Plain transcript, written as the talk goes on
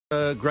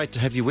Great to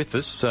have you with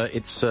us.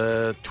 It's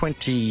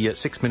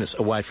 26 minutes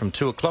away from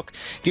 2 o'clock.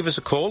 Give us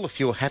a call if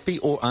you're happy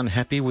or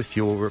unhappy with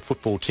your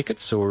football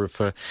tickets, or if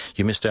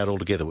you missed out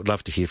altogether. We'd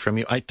love to hear from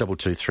you.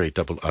 8223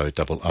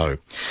 0000.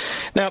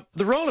 Now,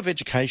 the role of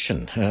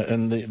education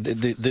and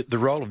the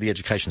role of the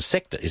education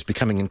sector is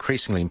becoming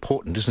increasingly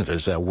important, isn't it,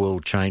 as our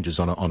world changes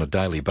on a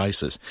daily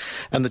basis.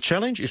 And the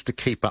challenge is to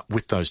keep up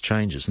with those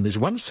changes. And there's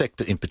one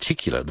sector in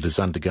particular that is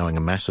undergoing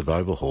a massive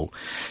overhaul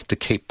to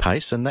keep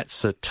pace, and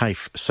that's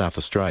Tafe South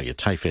Australia.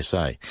 Tafe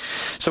Sa.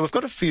 So we've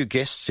got a few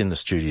guests in the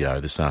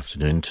studio this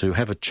afternoon to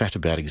have a chat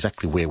about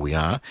exactly where we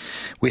are.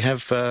 We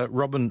have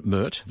Robin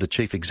Murt, the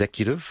Chief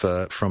Executive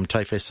from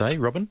Tafe Sa.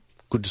 Robin,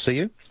 good to see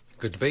you.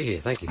 Good to be here,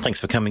 thank you. Thanks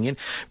for coming in.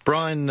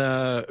 Brian,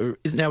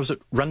 is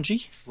it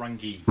Rungie?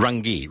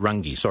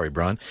 Rungie, sorry,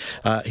 Brian.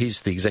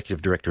 He's the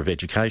Executive Director of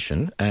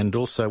Education, and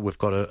also we've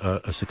got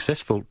a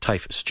successful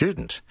Tafe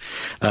student,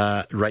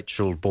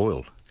 Rachelle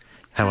Boyle.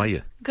 How are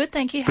you? Good,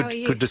 thank you. How are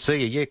you? Good to see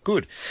you. Yeah,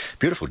 good.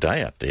 Beautiful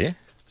day out there.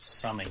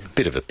 Sunny.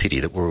 Bit of a pity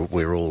that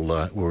we're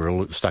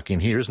all stuck in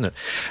here, isn't it?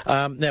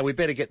 Now we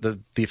better get the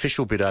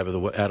official bit out of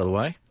the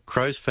way.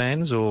 Crows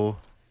fans or?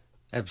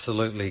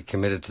 Absolutely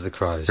committed to the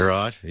Crows.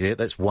 Right. Yeah,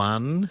 that's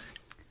one.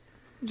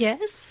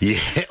 Yes. Yeah.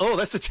 Oh,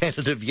 that's a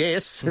tentative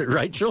yes,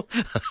 Rachel.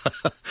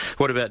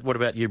 What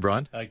about you,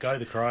 Brian? Go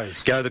the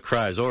Crows. Go the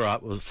Crows. All right.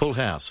 Well, full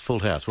house.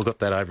 We've got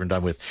that over and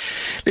done with.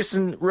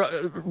 Listen,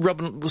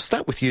 Robin, we'll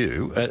start with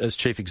you as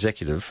Chief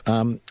Executive.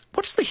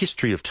 What's the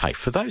history of TAFE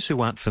for those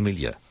who aren't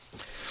familiar?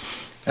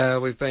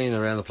 We've been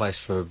around the place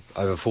for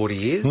over 40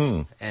 years,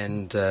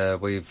 and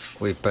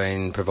we've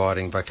been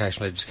providing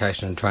vocational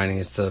education and training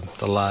as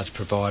the large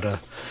provider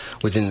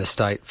within the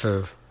state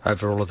for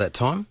over all of that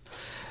time.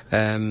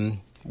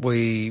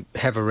 We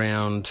have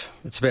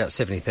it's about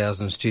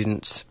 70,000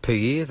 students per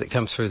year that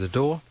come through the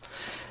door.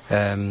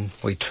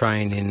 We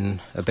train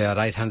in about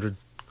 800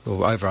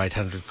 or over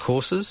 800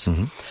 courses.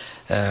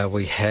 Mm-hmm.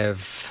 We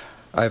have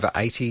over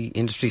 80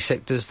 industry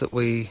sectors that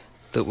we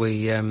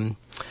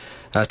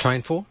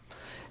train for,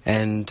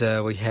 and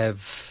we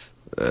have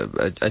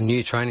a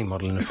new training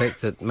model in effect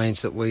that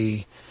means that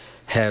we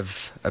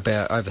have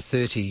about over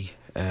 30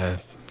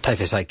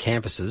 Tafe Sa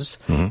campuses,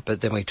 but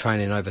then we train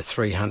in over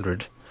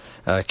 300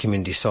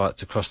 community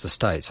sites across the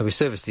state. So we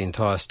service the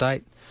entire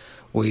state.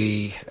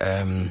 We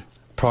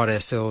pride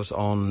ourselves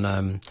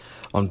on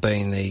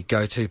being the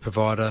go-to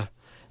provider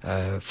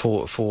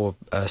for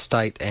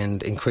state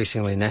and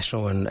increasingly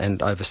national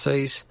and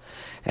overseas.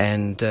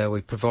 And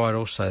we provide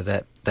also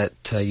that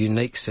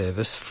unique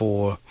service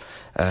for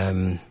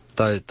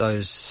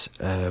those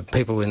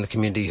people in the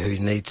community who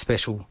need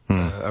special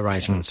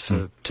arrangements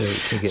to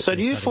get. So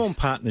do you studies. form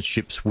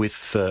partnerships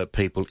with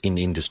people in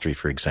industry,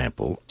 for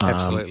example?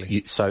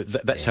 Absolutely.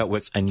 That's how it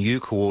works, and you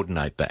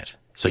coordinate that.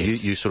 So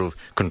yes. you sort of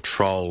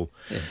control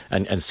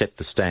and set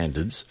the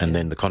standards, and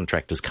then the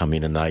contractors come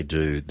in and they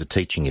do the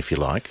teaching, if you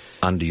like,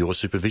 under your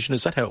supervision.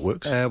 Is that how it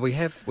works? We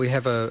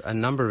have a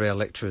number of our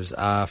lecturers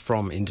are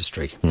from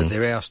industry, but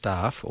they're our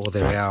staff or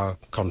they're our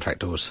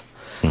contractors.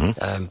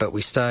 Mm-hmm. But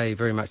we stay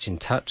very much in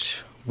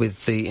touch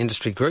with the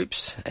industry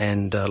groups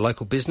and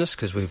local business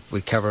because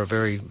we cover a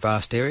very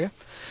vast area.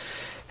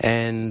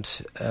 And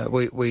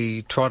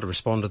we try to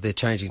respond to their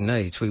changing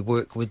needs. We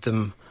work with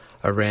them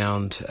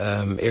around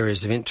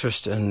areas of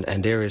interest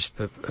and areas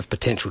of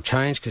potential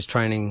change, because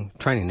training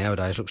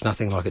nowadays looks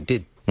nothing like it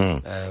did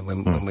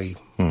when we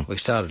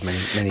started many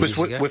years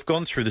ago. We've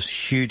gone through this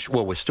huge,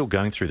 well, we're still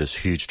going through this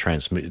huge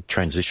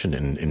transition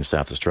in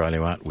South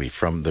Australia, aren't we,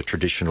 from the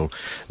traditional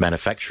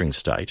manufacturing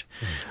state.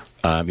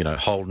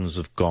 Holden's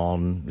have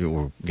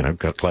gone,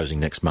 closing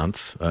next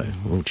month.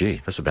 Well,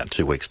 gee, that's about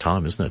 2 weeks'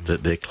 time, isn't it,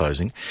 that they're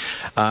closing.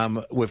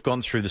 We've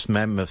gone through this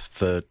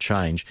mammoth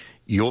change.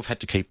 You've had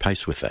to keep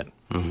pace with that.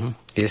 Mm-hmm.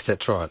 Yes,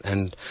 that's right.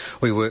 And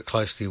we work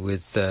closely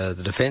with the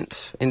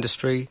defence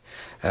industry,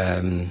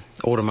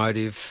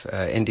 automotive,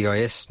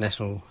 NDIS,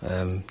 National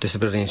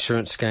Disability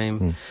Insurance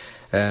Scheme,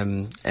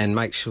 and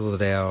make sure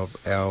that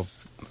our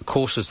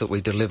courses that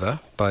we deliver,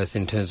 both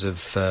in terms of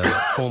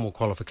formal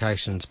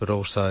qualifications but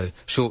also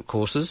short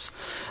courses,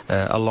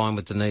 align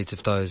with the needs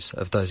of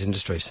those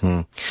industries.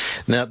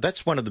 Now,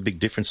 that's one of the big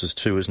differences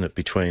too, isn't it,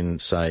 between,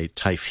 say,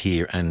 TAFE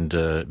here and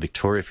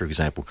Victoria, for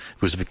example?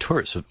 Because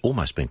Victoria, it's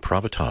almost been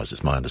privatised,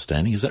 is my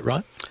understanding. Is that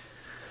right?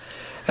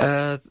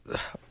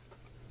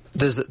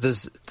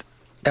 There's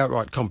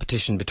outright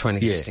competition between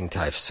existing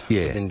TAFEs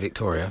within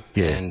Victoria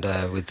and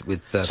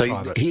with so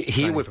private.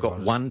 Here we've got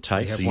one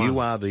TAFE. You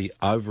are the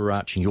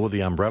overarching, you're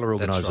the umbrella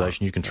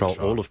organisation. Right. You control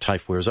all of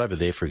TAFE, whereas over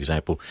there, for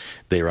example,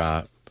 there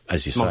are,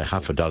 as you say,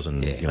 half a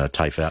dozen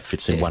TAFE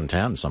outfits in one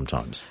town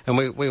sometimes. And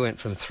we went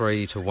from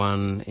 3 to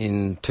 1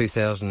 in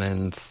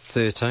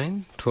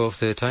 2013,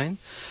 12-13,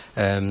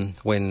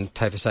 when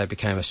Tafe Sa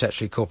became a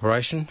statutory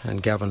corporation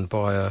and governed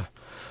by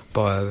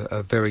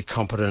a very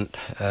competent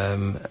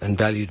and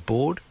valued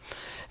board.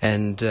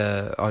 And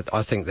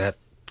I think that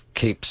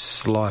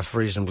keeps life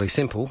reasonably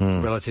simple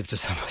relative to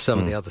some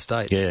of the other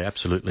states. Yeah,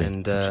 absolutely.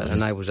 And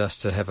enables us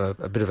to have a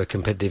bit of a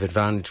competitive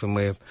advantage when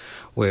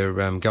we're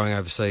going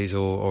overseas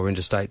or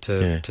interstate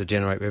to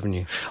generate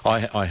revenue.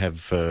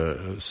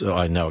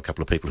 I know a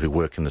couple of people who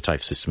work in the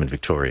TAFE system in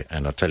Victoria,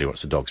 and I tell you what,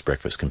 it's a dog's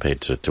breakfast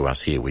compared to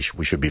us here. We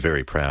should be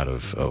very proud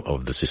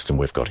of the system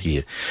we've got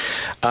here.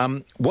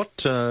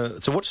 What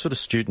sort of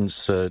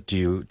students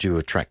do you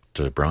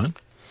attract, Brian?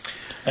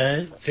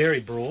 Very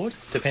broad,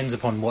 depends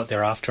upon what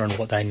they're after and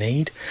what they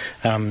need.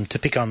 To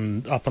pick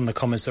up on the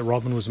comments that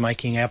Robin was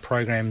making, our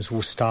programs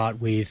will start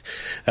with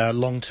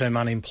long-term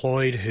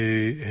unemployed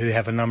who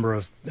have a number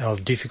of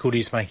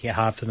difficulties making it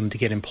hard for them to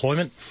get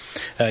employment.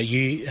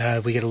 We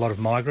get a lot of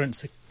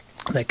migrants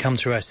that come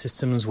through our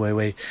systems where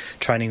we're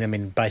training them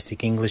in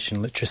basic English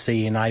and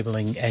literacy,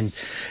 enabling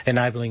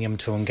them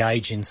to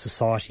engage in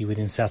society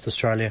within South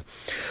Australia,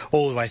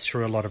 all the way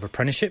through a lot of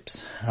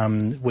apprenticeships.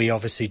 We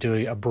obviously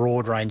do a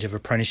broad range of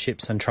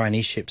apprenticeships and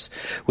traineeships,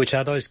 which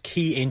are those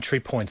key entry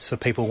points for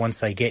people once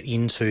they get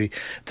into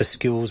the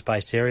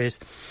skills-based areas.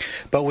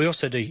 But we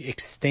also do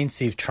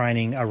extensive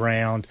training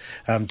around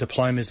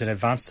diplomas and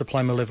advanced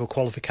diploma level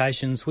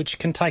qualifications, which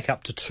can take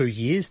up to 2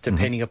 years,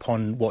 depending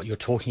upon what you're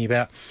talking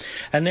about.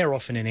 And they're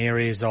often in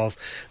areas of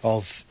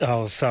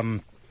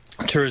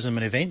tourism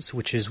and events,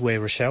 which is where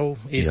Rachelle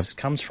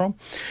comes from.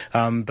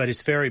 But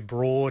it's very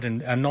broad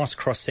and a nice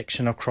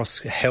cross-section across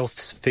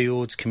health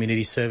fields,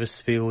 community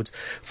service fields,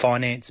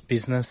 finance,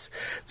 business,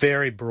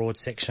 very broad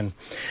section.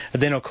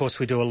 And then, of course,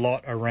 we do a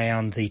lot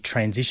around the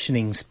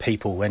transitioning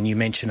people, and you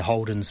mentioned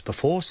Holden's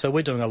before, so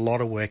we're doing a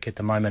lot of work at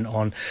the moment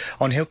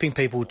on helping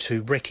people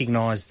to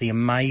recognise the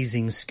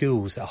amazing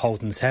skills that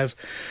Holden's have.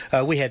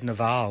 We had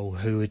Naval,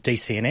 who were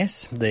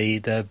DCNS,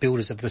 the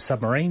builders of the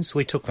submarines.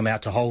 We took them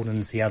out to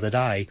Holden's the other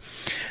day,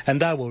 and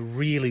they were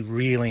really,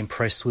 really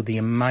impressed with the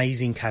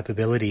amazing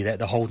capability that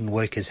the Holden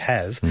workers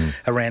have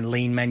around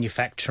lean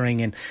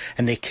manufacturing and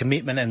their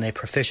commitment and their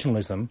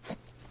professionalism.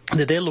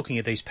 That they're looking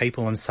at these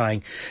people and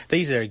saying,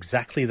 these are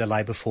exactly the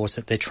labour force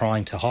that they're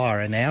trying to hire,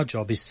 and our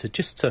job is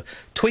to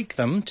tweak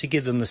them to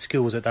give them the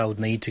skills that they would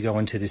need to go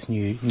into this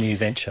new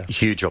venture.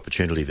 Huge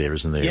opportunity there,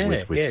 isn't there?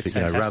 It's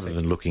fantastic. Rather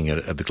than looking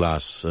at the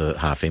glass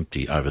half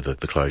empty over the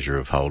closure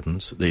of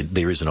Holden's,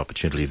 there is an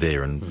opportunity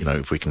there, and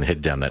if we can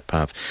head down that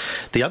path.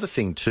 The other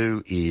thing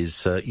too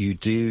is you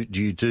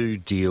do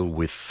deal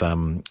with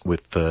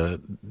the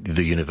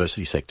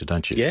university sector,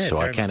 don't you? Yeah. So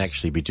I can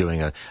actually be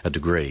doing a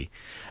degree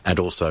and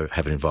also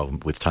have an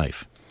involvement with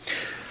TAFE.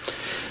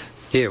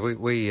 Yeah,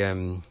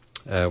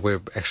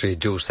 we're actually a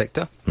dual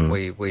sector.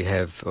 We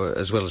have,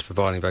 as well as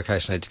providing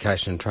vocational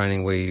education and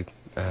training, we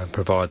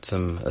provide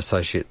some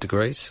associate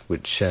degrees,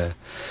 which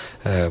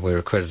we're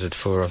accredited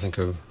for, I think,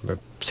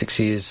 6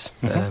 years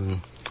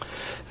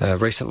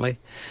recently.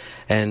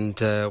 And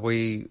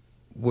we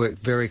work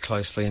very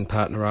closely and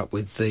partner up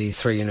with the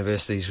 3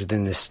 universities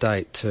within this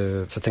state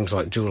for things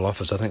like dual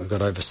offers. I think we've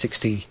got over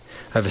 60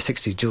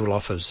 dual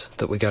offers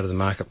that we go to the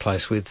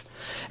marketplace with,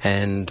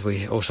 and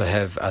we also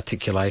have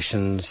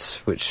articulations,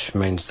 which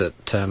means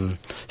that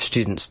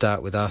students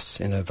start with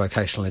us in a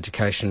vocational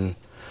education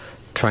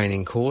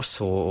training course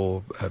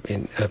or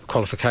in a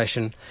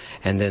qualification,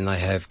 and then they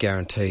have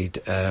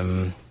guaranteed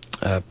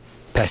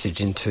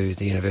passage into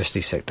the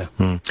university sector.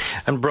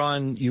 And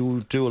Brian,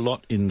 you do a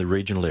lot in the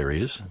regional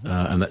areas,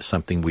 and that's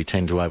something we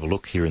tend to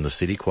overlook here in the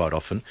city quite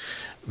often.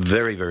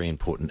 Very, very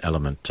important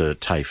element to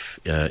TAFE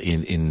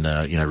in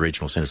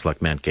regional centres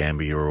like Mount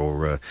Gambier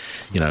or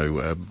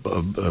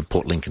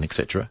Port Lincoln,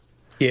 etc.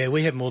 Yeah,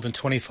 we have more than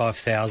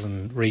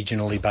 25,000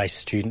 regionally based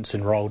students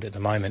enrolled at the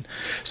moment.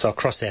 So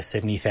across our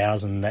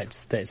 70,000,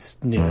 that's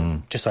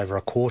just over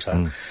a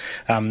quarter,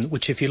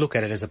 which if you look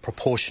at it as a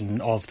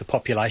proportion of the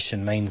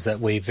population means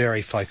that we're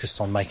very focused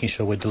on making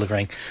sure we're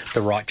delivering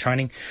the right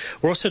training.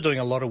 We're also doing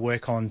a lot of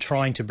work on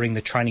trying to bring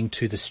the training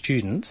to the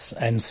students,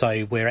 and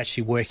so we're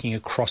actually working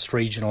across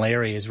regional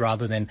areas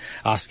rather than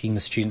asking the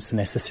students to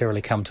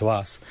necessarily come to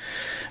us.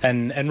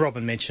 And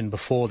Robin mentioned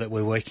before that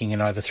we're working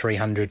in over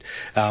 300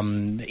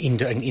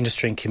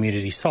 industry and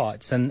community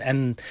sites,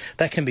 and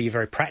that can be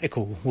very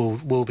practical.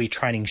 We'll be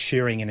training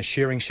shearing in a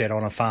shearing shed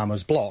on a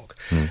farmer's block,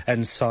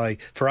 and so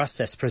for us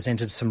that's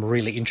presented some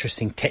really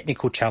interesting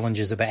technical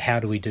challenges about how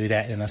do we do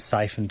that in a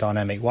safe and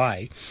dynamic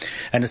way,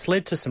 and it's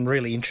led to some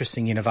really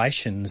interesting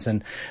innovations,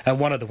 and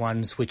one of the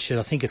ones which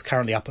I think is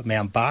currently up at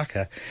Mount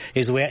Barker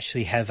is we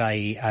actually have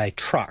a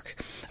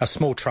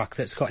small truck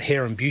that's got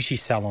hair and beauty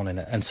salon in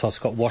it, and so it's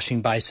got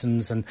washing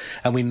basins, and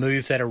we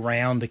move that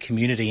around the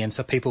community, and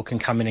so people can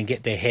come in and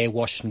get their hair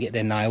washed and get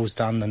their nails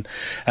done and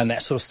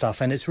that sort of stuff.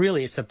 And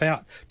it's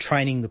about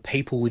training the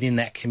people within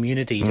that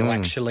community to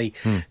actually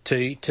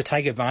to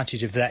take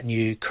advantage of that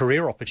new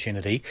career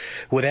opportunity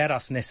without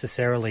us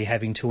necessarily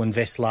having to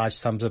invest large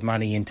sums of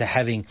money into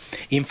having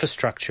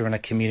infrastructure in a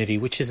community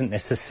which isn't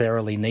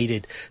necessarily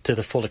needed to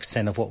the full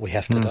extent of what we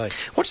have to do.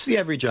 What's the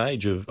average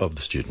age of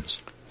the students?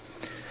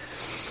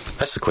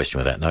 That's the question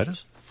without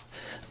notice.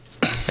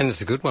 And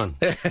it's a good one.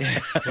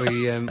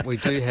 We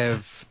do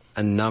have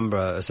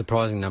a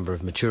surprising number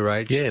of mature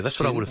age. Yeah, that's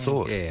what I would have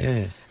thought.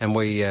 Yeah. And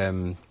we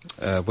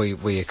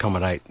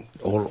accommodate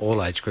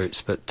all age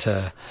groups, but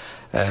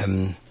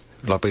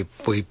like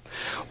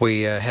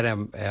we had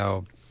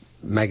our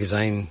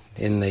magazine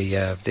in the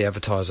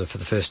Advertiser for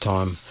the first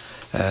time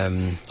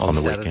on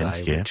the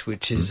Saturday, weekend,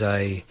 which is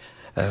a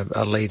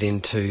lead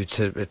into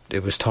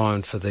it was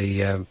timed for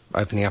the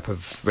opening up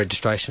of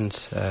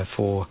registrations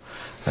for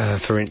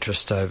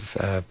interest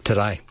of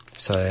today.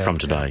 So from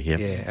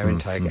today, our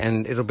intake,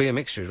 and it'll be a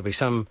mixture. It'll be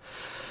some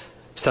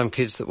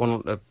kids that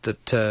want are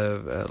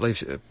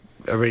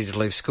ready to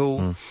leave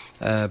school,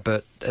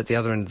 but at the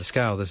other end of the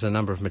scale, there's a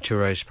number of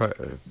mature age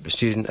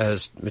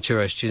students,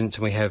 and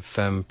we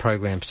have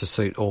programs to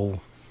suit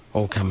all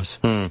comers.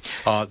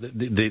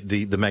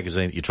 The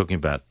magazine that you're talking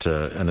about,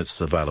 and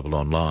it's available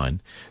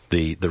online.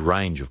 The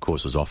range, of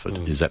course, is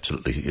offered is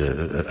absolutely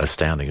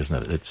astounding,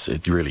 isn't it?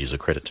 It really is a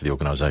credit to the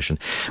organisation.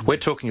 We're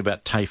talking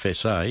about Tafe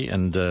Sa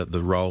and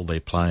the role they're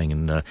playing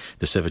in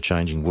this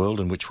ever-changing world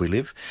in which we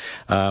live,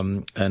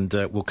 and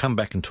we'll come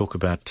back and talk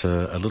about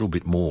a little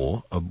bit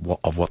more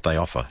of what they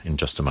offer in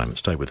just a moment.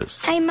 Stay with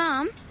us. Hey,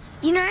 Mum.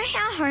 You know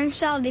how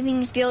Homestyle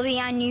Living is building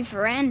our new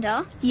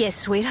veranda? Yes,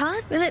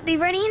 sweetheart. Will it be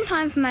ready in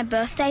time for my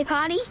birthday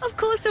party? Of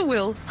course it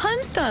will.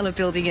 Homestyle are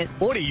building it.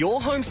 Order your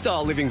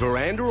Homestyle Living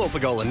veranda or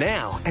pergola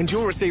now and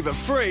you'll receive a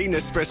free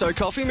Nespresso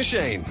coffee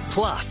machine.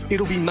 Plus,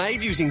 it'll be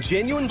made using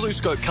genuine Blue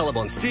Scope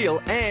Colorbond steel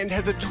and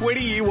has a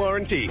 20-year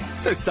warranty.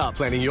 So start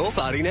planning your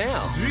party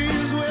now.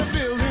 Dreams we're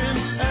building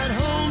at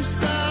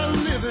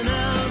Homestyle Living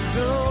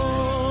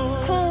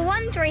Outdoors. Call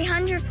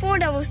 1300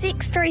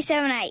 466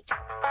 378.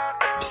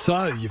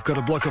 So, you've got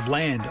a block of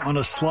land on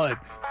a slope.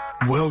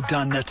 Well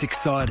done, that's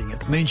exciting.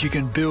 It means you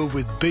can build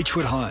with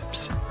Beechwood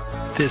Homes.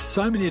 There's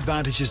so many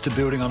advantages to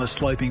building on a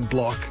sloping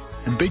block,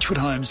 and Beechwood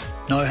Homes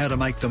know how to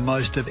make the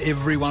most of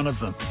every one of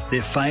them.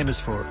 They're famous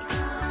for it.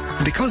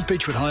 And because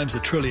Beechwood Homes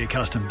are truly a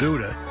custom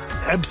builder,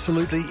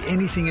 absolutely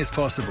anything is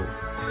possible.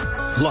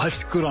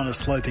 Life's good on a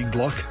sloping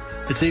block.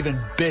 It's even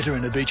better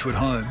in a Beechwood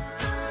home.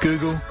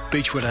 Google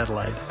Beechwood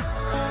Adelaide.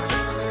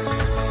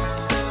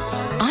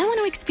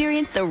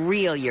 Experience the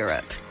real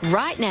Europe.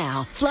 Right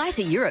now, fly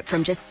to Europe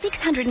from just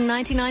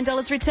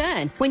 $699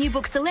 return when you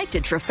book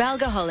selected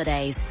Trafalgar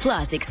holidays.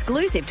 Plus,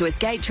 exclusive to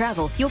Escape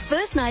Travel, your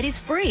first night is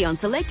free on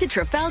selected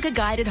Trafalgar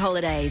guided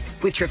holidays.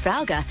 With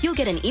Trafalgar, you'll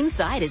get an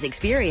insider's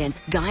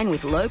experience, dine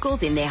with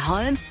locals in their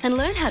home, and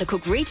learn how to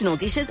cook regional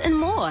dishes and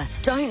more.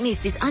 Don't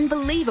miss this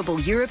unbelievable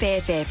Europe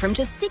airfare from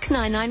just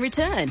 $699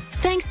 return.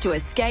 Thanks to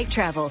Escape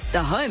Travel,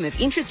 the home of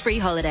interest-free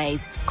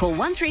holidays. Call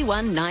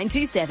 131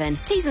 927.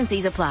 T's and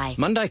C's apply.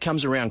 Monday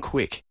comes around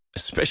quick,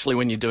 especially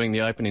when you're doing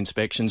the open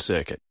inspection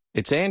circuit.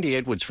 It's Andy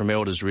Edwards from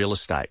Elders Real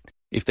Estate.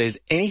 If there's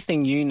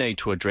anything you need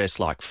to address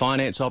like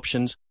finance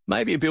options,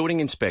 maybe a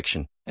building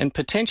inspection, and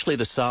potentially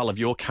the sale of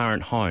your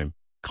current home,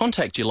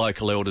 contact your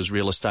local Elders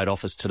Real Estate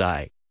office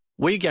today.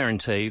 We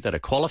guarantee that a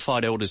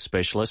qualified Elders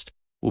specialist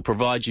will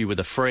provide you with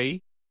a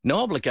free, no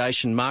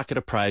obligation market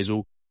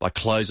appraisal by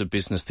close of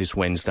business this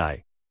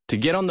Wednesday. To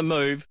get on the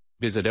move,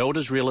 visit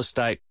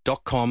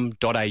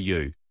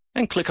eldersrealestate.com.au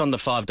and click on the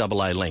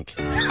 5AA link.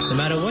 No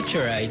matter what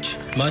your age,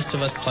 most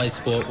of us played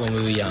sport when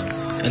we were young,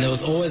 and there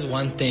was always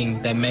one thing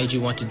that made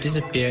you want to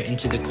disappear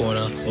into the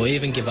corner or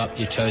even give up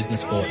your chosen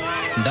sport.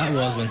 And that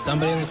was when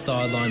somebody on the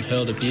sideline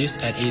hurled abuse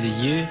at either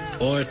you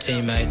or a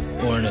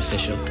teammate or an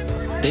official.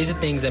 These are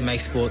things that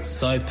make sports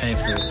so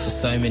painful for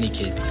so many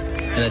kids,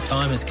 and the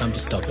time has come to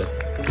stop it.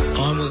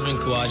 I'm Usman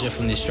Khawaja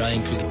from the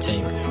Australian cricket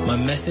team. My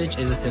message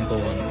is a simple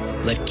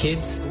one. Let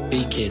kids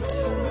be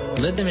kids.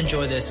 Let them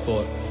enjoy their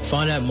sport.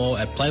 Find out more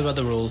at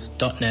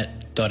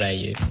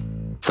playbytherules.net.au.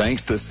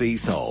 Thanks to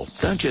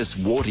Seasol. Don't just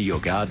water your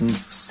garden,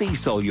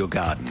 Seasol your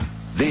garden.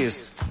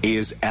 This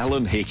is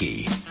Alan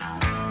Hickey.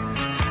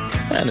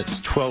 And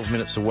it's 12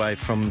 minutes away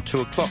from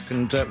 2 o'clock,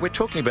 and we're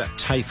talking about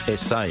Tafe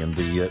Sa and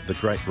the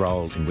great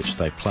role in which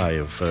they play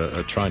of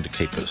trying to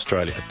keep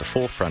Australia at the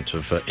forefront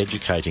of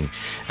educating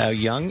our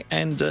young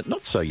and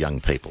not so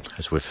young people,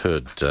 as we've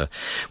heard.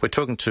 We're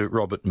talking to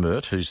Robert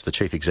Murt, who's the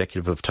Chief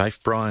Executive of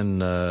Tafe, Brian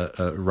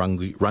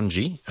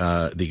Rungie,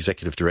 the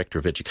Executive Director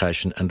of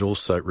Education, and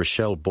also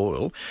Rachelle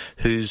Boyle,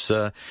 who's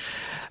a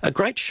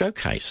great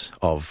showcase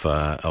of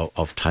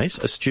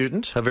Tafe, a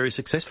student, a very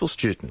successful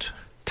student.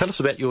 Tell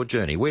us about your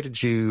journey. Where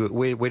did you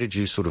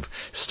sort of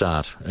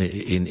start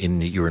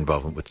in your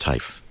involvement with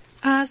Tafe?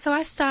 So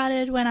I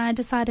started when I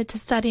decided to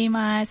study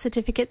my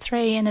Certificate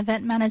 3 in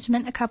Event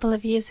Management a couple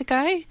of years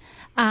ago.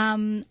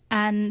 And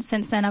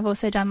since then I've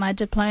also done my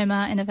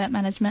Diploma in Event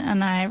Management,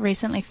 and I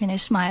recently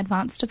finished my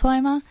Advanced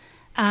Diploma.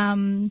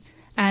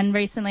 And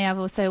recently I've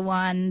also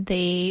won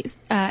the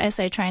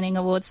SA Training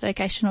Awards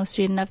Vocational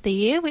Student of the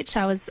Year, which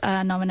I was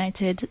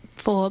nominated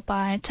for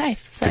by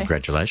TAFE. So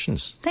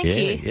congratulations. Thank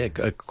you. Yeah,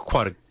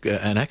 quite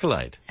an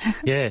accolade.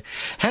 Yeah.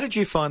 How did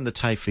you find the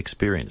TAFE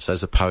experience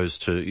as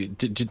opposed to...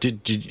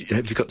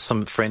 have you got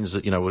some friends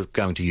that, were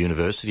going to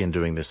university and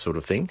doing this sort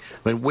of thing?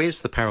 I mean,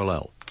 where's the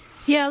parallel?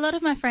 Yeah, a lot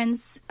of my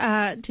friends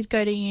did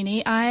go to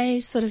uni. I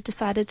sort of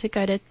decided to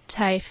go to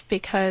TAFE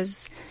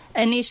because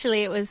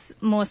Initially, it was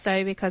more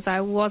so because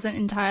I wasn't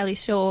entirely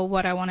sure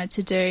what I wanted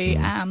to do,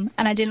 and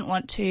I didn't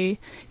want to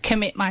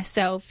commit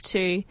myself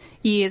to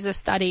years of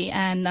study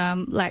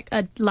and like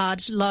a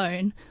large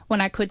loan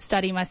when I could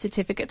study my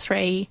Certificate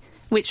 3,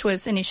 which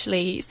was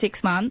initially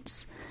 6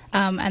 months,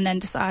 and then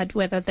decide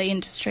whether the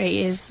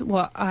industry is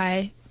what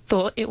I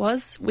thought it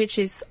was, which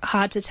is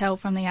hard to tell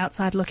from the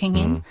outside looking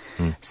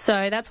in.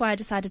 So that's why I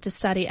decided to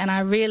study, and I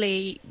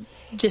really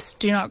just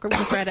do not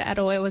regret it at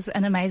all. It was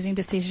an amazing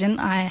decision.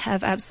 I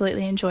have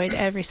absolutely enjoyed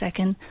every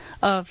second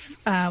of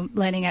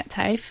learning at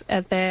TAFE.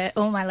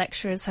 All my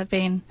lecturers have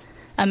been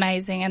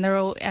amazing, and they're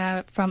all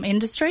from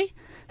industry,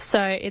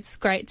 so it's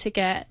great to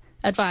get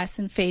advice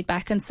and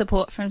feedback and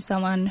support from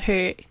someone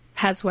who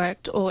has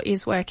worked or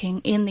is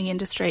working in the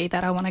industry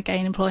that I want to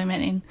gain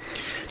employment in.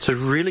 It's a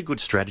really good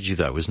strategy,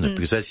 though, isn't it?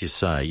 Because, as you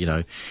say, you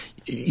know,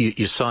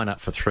 you sign up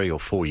for 3 or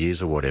 4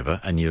 years or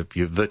whatever, and you're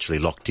virtually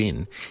locked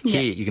in.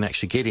 Here, you can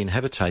actually get in,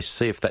 have a taste,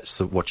 see if that's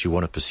what you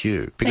want to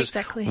pursue. Because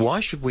exactly. Why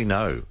should we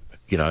know,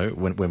 you know,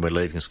 when we're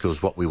leaving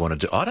schools, what we want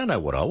to do? I don't know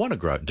what I want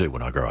to do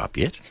when I grow up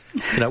yet.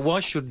 You know, why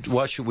should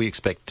we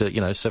expect,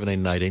 17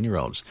 and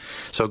 18-year-olds?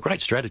 So a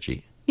great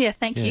strategy. Yeah,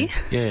 thank you.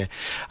 Yeah.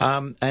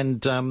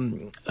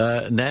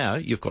 Now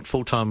you've got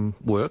full-time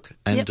work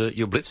and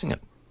you're blitzing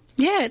it.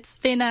 Yeah, it's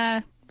been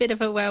a bit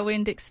of a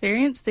whirlwind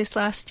experience this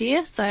last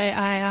year. So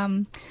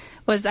I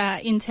was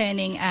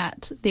interning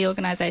at the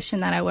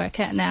organisation that I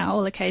work at now,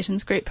 All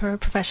Occasions Group, who are a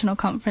professional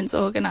conference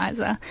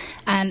organiser.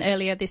 And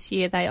earlier this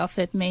year they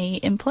offered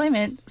me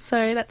employment.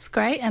 So that's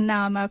great. And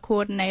now I'm a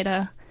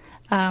coordinator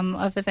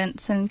of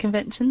events and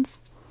conventions.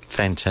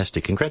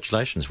 Fantastic.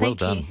 Congratulations. Well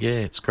done. Thank you. Yeah,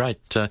 it's great.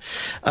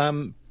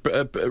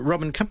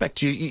 Robin, come back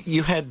to you.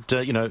 You had,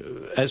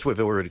 as we've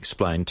already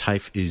explained,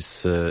 TAFE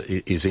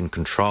is in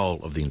control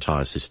of the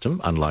entire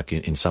system, unlike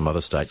in some other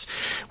states.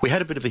 We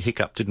had a bit of a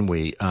hiccup, didn't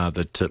we,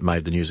 that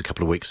made the news a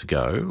couple of weeks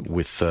ago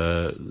with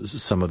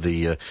some of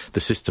the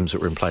systems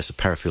that were in place at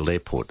Parafield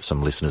Airport.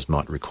 Some listeners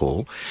might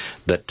recall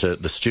that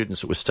the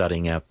students that were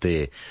studying out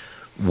there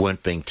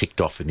weren't being ticked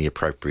off in the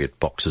appropriate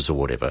boxes or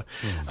whatever.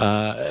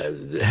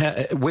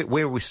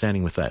 Where are we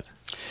standing with that?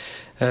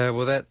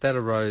 Well, that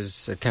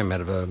arose, it came out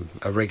of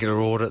a regular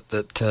audit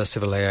that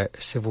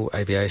Civil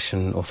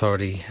Aviation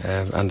Authority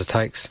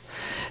undertakes,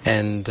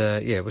 and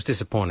it was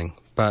disappointing.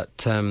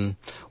 But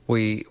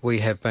we've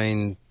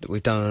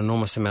done an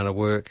enormous amount of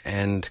work,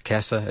 and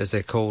CASA, as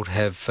they're called,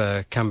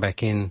 have come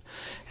back in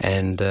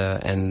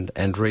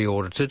and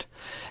re-audited,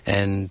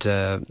 and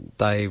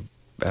they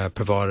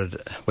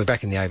provided, we're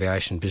back in the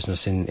aviation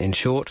business in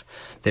short.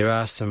 There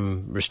are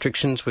some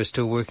restrictions we're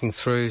still working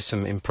through,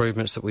 some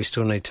improvements that we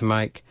still need to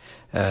make.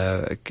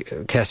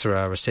 CASA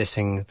are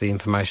assessing the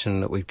information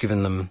that we've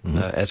given them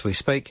as we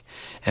speak,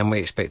 and we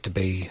expect to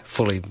be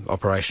fully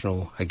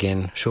operational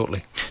again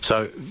shortly.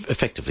 So,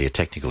 effectively, a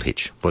technical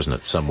hitch, wasn't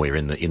it, somewhere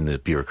in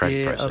the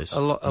bureaucratic process? A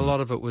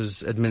lot of it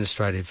was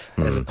administrative,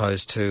 as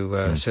opposed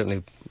to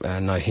certainly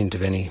no hint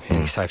of any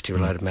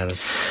safety-related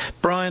matters.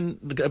 Brian,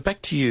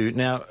 back to you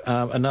now.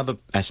 Another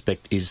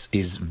aspect is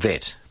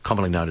VET.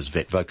 Commonly known as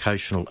VET,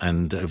 vocational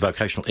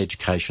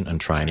education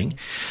and training.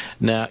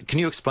 Now, can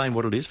you explain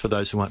what it is for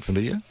those who aren't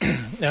familiar?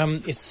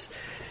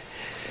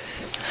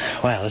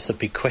 Wow, that's a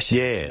big question.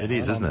 Yeah, it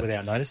is, isn't it?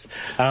 Without notice.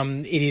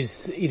 It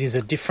is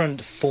a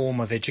different form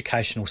of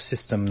educational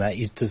system that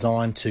is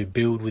designed to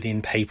build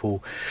within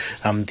people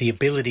the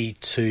ability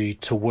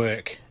to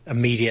work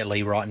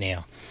immediately right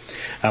now.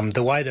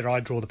 The way that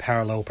I draw the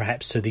parallel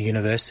perhaps to the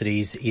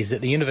universities is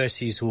that the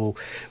universities will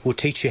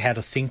teach you how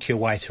to think your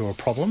way through a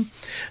problem.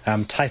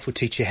 TAFE will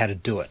teach you how to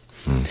do it.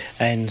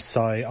 And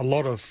so a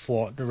lot of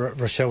what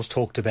Rachelle's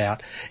talked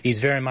about is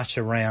very much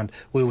around,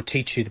 we will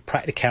teach you the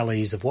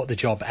practicalities of what the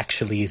job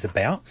actually is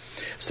about,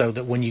 so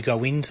that when you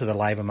go into the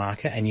labour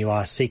market and you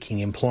are seeking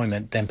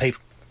employment, then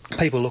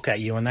people look at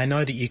you and they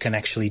know that you can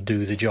actually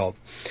do the job.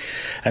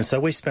 And so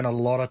we spend a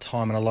lot of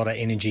time and a lot of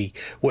energy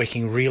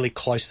working really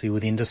closely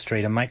with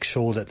industry to make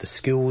sure that the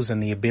skills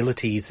and the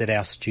abilities that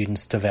our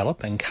students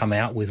develop and come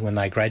out with when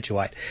they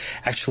graduate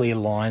actually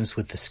aligns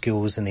with the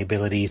skills and the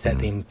abilities that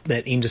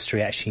that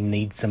industry actually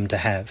needs them to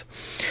have.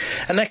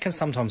 And that can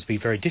sometimes be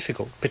very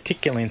difficult,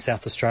 particularly in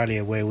South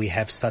Australia, where we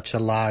have such a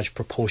large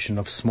proportion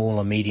of small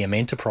and medium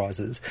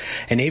enterprises,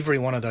 and every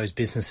one of those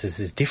businesses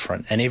is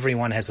different, and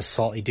everyone has a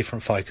slightly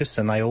different focus,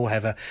 and they all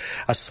have a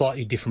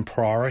slightly different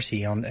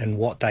priority on and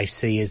what they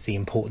see as the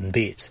important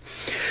bits.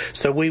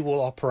 So we will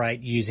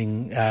operate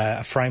using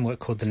a framework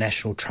called the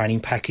National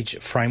Training Package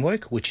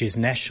Framework, which is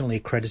nationally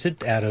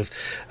accredited out of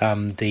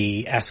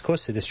the ASQA,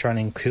 so the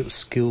Australian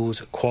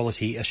Skills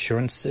Quality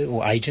Assurance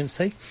or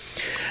Agency.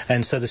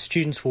 And so the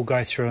students will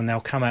go through and they'll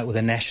come out with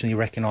a nationally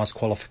recognised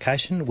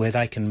qualification where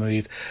they can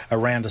move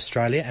around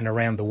Australia and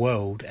around the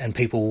world, and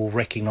people will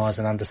recognise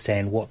and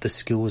understand what the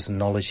skills and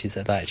knowledge is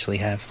that they actually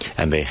have.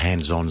 And they're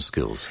hands-on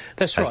skills. skills.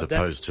 That's right. As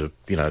opposed to,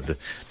 you know,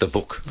 the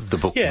book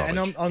yeah,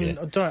 knowledge.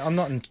 And I'm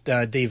not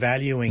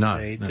devaluing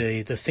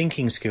the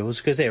thinking skills,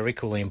 because they're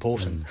equally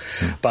important.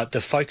 But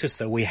the focus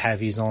that we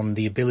have is on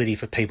the ability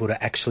for people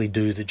to actually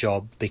do the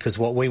job, because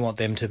what we want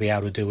them to be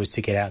able to do is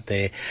to get out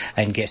there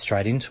and get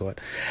straight into it.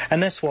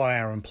 And that's why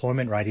our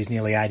employment rate is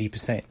nearly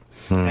 80%.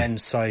 And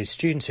so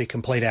students who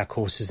complete our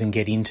courses and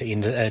get into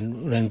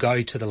and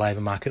go to the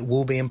labour market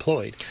will be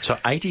employed. So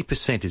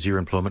 80% is your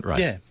employment rate?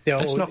 Yeah.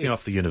 That's knocking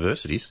off the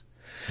universities.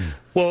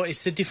 Well,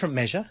 it's a different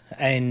measure,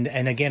 and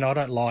again, I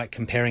don't like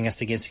comparing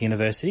us against the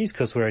universities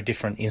because we're a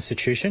different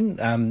institution.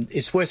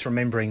 It's worth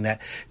remembering that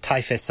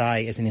Tafe Sa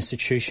as an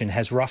institution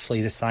has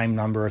roughly the same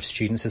number of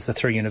students as the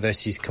three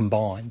universities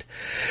combined.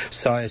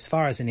 So as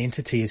far as an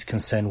entity is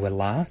concerned, we're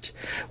large.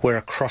 We're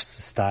across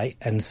the state,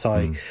 and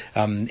so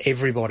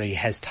everybody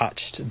has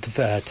touched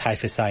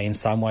Tafe Sa in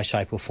some way,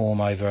 shape or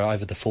form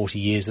over the 40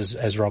 years,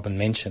 as Robin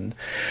mentioned.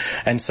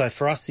 And so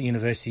for us, the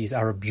universities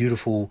are a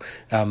beautiful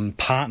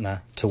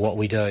partner to what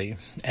we do.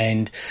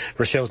 And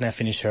Rachelle's now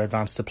finished her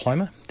advanced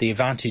diploma. The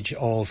advantage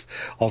of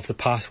the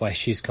pathway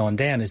she's gone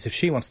down is if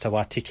she wants to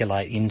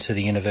articulate into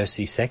the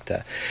university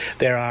sector,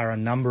 there are a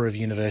number of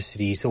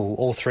universities, or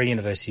all three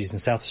universities in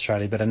South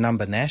Australia, but a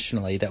number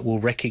nationally, that will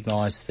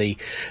recognise the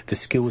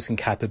skills and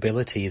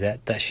capability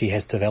that she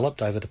has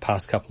developed over the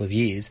past couple of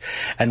years,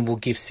 and will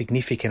give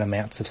significant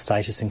amounts of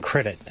status and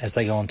credit as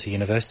they go on to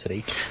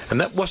university.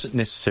 And that wasn't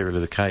necessarily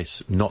the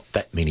case not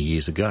that many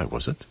years ago,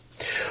 was it?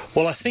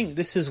 Well, I think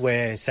this is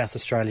where South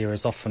Australia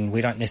is often,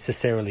 we don't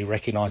necessarily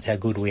recognise how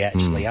good we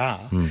actually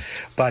are.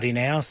 But in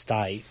our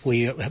state,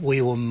 we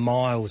were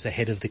miles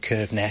ahead of the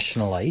curve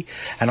nationally.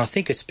 And I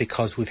think it's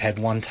because we've had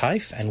one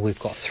TAFE and we've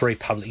got three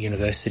public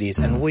universities,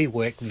 and we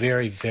work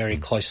very, very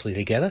closely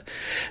together.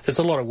 There's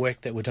a lot of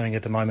work that we're doing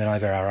at the moment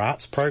over our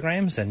arts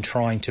programs and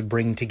trying to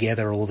bring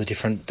together all the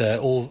different,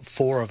 all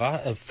four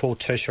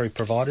tertiary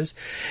providers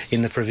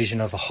in the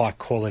provision of a high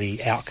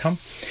quality outcome.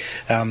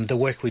 The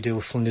work we do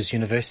with Flinders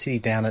University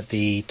down at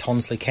the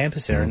Tonsley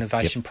campus, our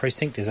innovation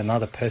precinct, is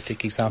another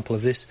perfect example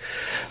of this.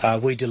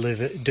 We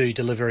do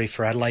delivery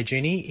for Adelaide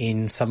Uni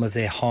in some of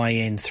their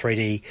high-end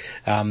 3D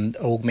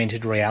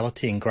augmented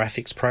reality and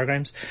graphics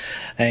programs,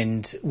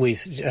 and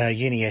with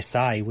Uni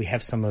SA we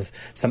have some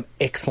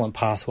excellent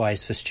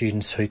pathways for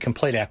students who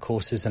complete our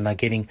courses and are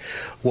getting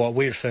what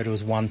we refer to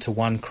as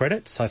one-to-one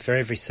credit. So for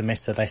every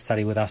semester they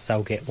study with us,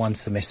 they'll get one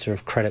semester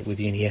of credit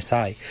with Uni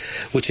SA,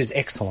 which is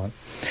excellent.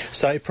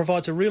 So it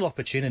provides a real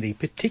opportunity,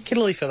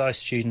 particularly for those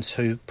students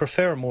who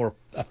prefer a more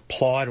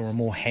applied or a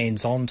more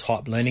hands-on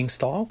type learning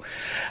style,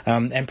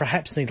 and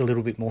perhaps need a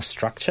little bit more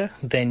structure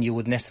than you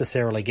would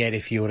necessarily get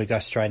if you were to go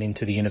straight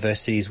into the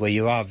universities, where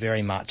you are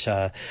very much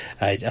a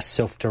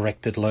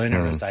self-directed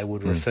learner, as they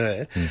would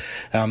refer.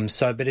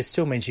 But it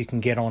still means you can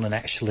get on and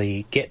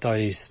actually get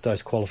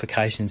those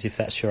qualifications if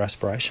that's your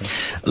aspiration.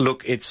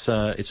 Look, it's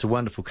a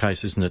wonderful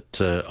case, isn't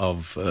it,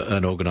 of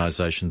an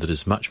organisation that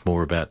is much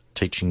more about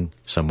teaching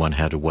someone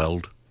how to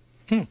weld,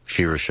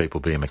 shear a sheep or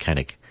be a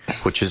mechanic,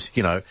 which is,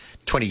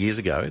 20 years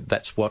ago,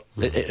 that's what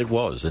it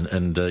was.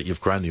 And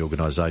you've grown the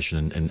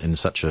organisation in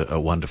such a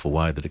wonderful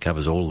way that it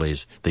covers all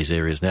these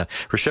areas now.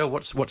 Rachelle,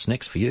 what's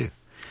next for you?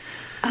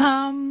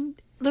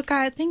 Look,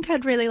 I think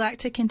I'd really like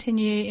to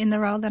continue in the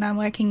role that I'm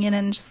working in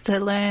and just to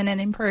learn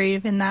and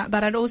improve in that.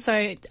 But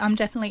I'm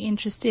definitely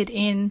interested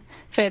in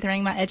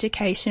furthering my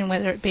education,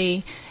 whether it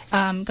be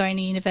going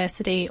to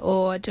university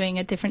or doing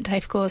a different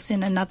TAFE course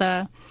in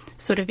another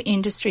sort of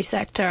industry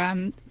sector.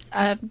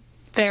 I'm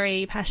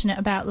very passionate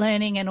about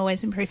learning and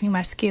always improving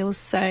my skills.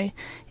 So,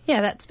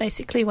 yeah, that's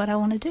basically what I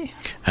want to do.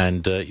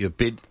 And you're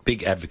a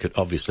big advocate,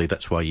 obviously,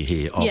 that's why you're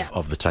here,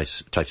 of the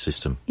TAFE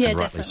system. Yeah, and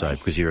rightly definitely. so,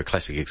 because you're a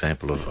classic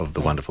example of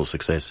the wonderful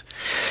success.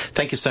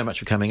 Thank you so much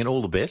for coming, and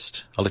all the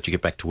best. I'll let you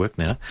get back to work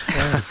now.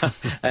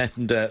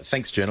 And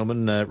thanks,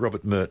 gentlemen.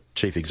 Robert Murt,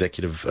 Chief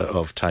Executive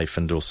of TAFE,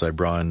 and also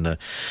Brian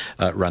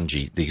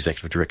Rungie, the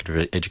Executive Director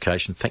of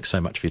Education. Thanks so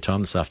much for your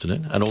time this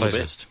afternoon, and all the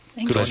best.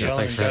 Thank Good you. on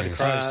you. Thanks for having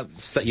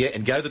us.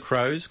 And go the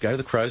Crows. Go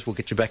the Crows. We'll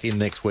get you back in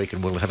next week,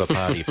 and we'll have a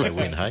party if they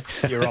win, hey?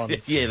 You're on.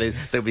 Yeah,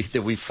 there'll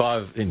be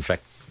five. In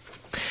fact,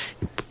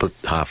 put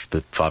half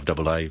the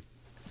 5AA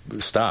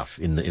staff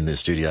in the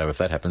studio if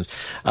that happens.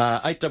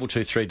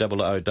 8223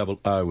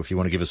 0000 if you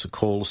want to give us a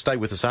call. Stay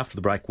with us after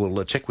the break.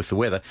 We'll check with the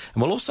weather,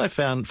 and we'll also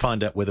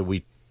find out whether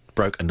we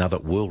broke another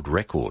world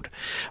record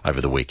over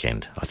the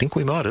weekend. I think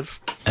we might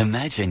have.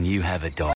 Imagine you have a dog.